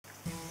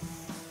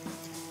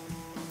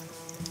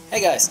Hey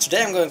guys,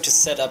 today I'm going to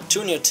set up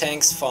two new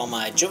tanks for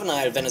my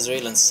juvenile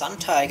Venezuelan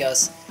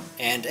Suntigers,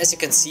 and as you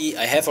can see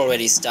I have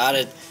already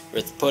started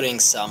with putting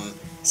some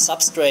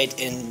substrate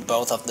in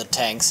both of the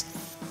tanks.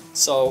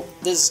 So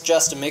this is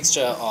just a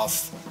mixture of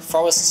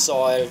forest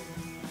soil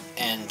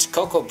and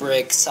cocoa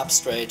brick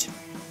substrate,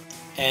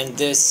 and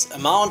this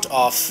amount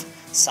of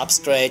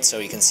substrate, so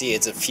you can see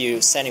it's a few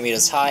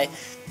centimeters high,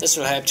 this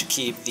will help to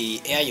keep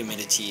the air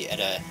humidity at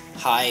a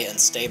high and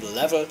stable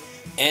level.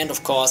 And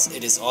of course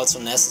it is also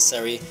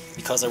necessary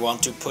because I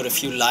want to put a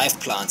few live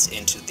plants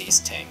into these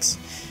tanks.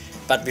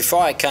 But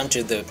before I come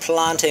to the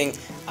planting,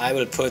 I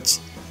will put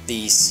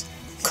these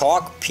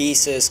cork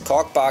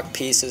bark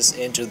pieces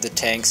into the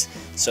tanks.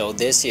 So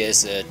this here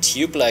is a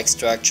tube-like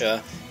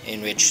structure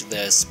in which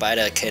the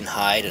spider can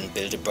hide and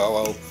build a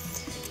burrow.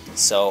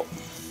 So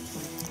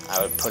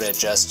I will put it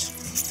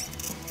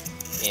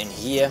just in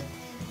here.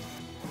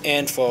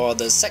 And for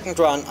the second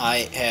one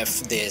I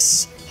have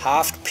this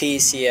halved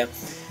piece here.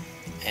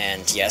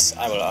 And yes,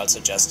 I will also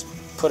just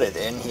put it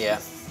in here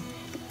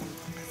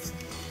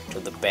to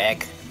the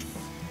back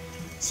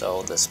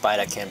so the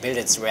spider can build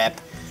its web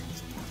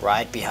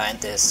right behind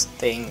this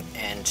thing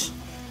and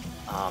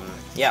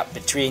yeah,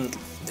 between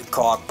the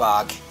cork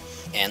bark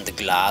and the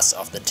glass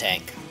of the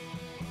tank.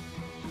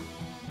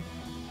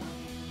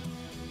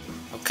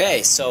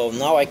 Okay, so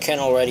now I can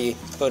already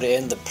put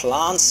in the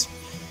plants.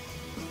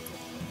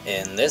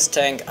 In this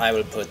tank I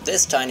will put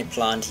this tiny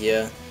plant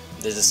here.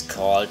 This is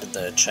called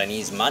the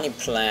Chinese money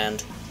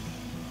plant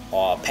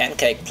or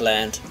pancake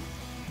plant,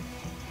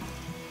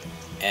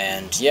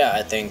 and yeah,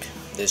 I think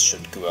this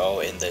should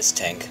grow in this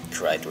tank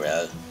quite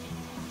well.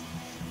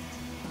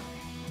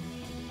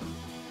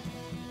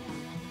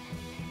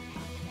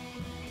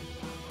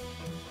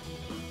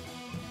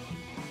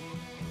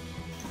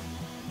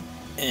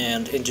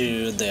 And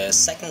into the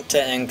second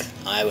tank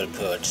I will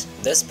put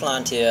this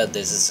plant here.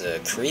 This is a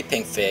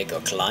creeping fig or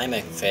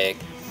climbing fig,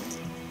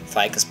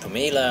 Ficus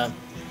pumila.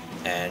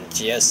 And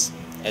yes,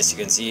 as you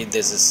can see,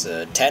 this is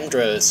a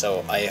tendril,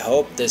 so I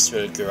hope this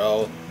will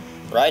grow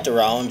right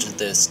around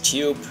this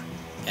tube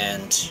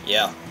and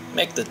yeah,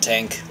 make the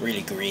tank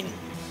really green.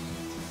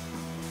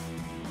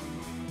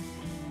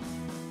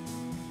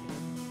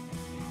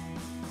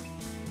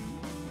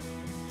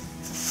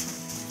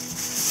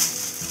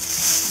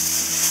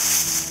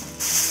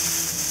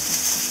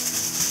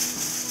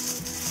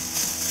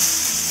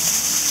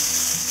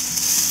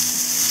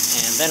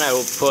 And then I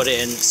will put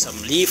in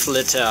some leaf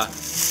litter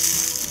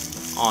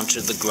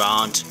onto the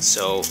ground,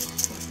 so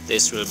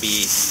this will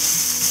be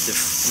the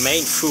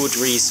main food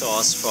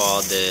resource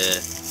for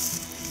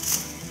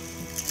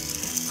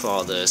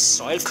the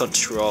soil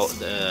control,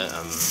 the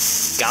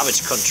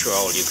garbage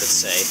control, you could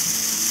say.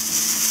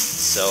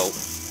 So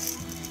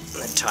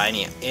the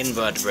tiny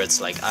invertebrates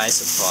like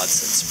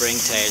isopods and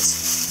springtails,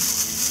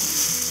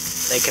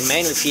 they can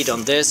mainly feed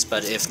on this,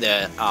 but if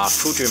there are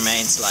food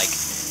remains like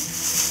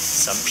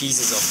some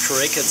pieces of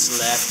crickets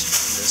left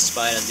the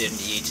spider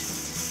didn't eat,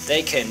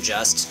 they can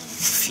just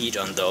feed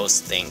on those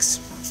things.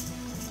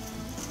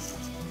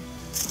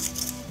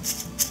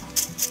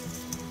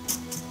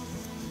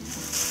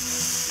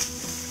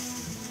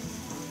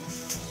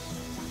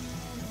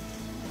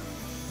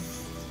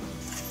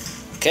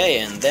 Okay,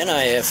 and then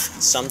I have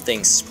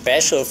something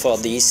special for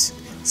these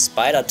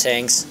spider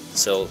tanks.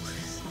 So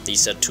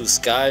these are two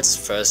skulls.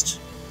 First,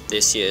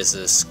 this here is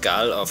a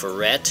skull of a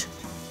rat,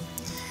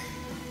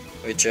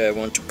 which I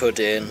want to put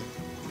in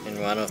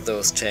one of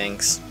those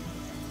tanks.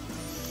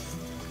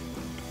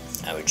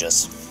 I will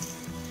just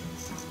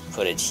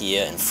put it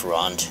here in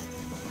front.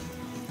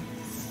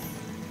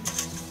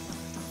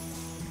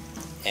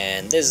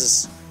 And this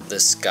is the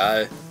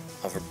skull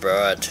of a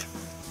bird.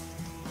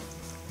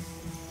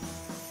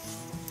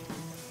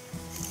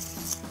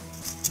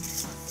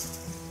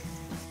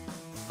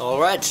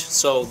 Alright,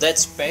 so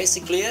that's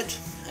basically it.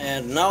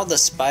 And now the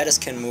spiders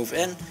can move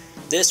in.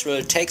 This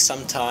will take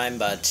some time,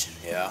 but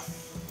yeah,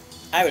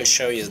 I will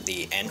show you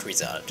the end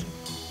result.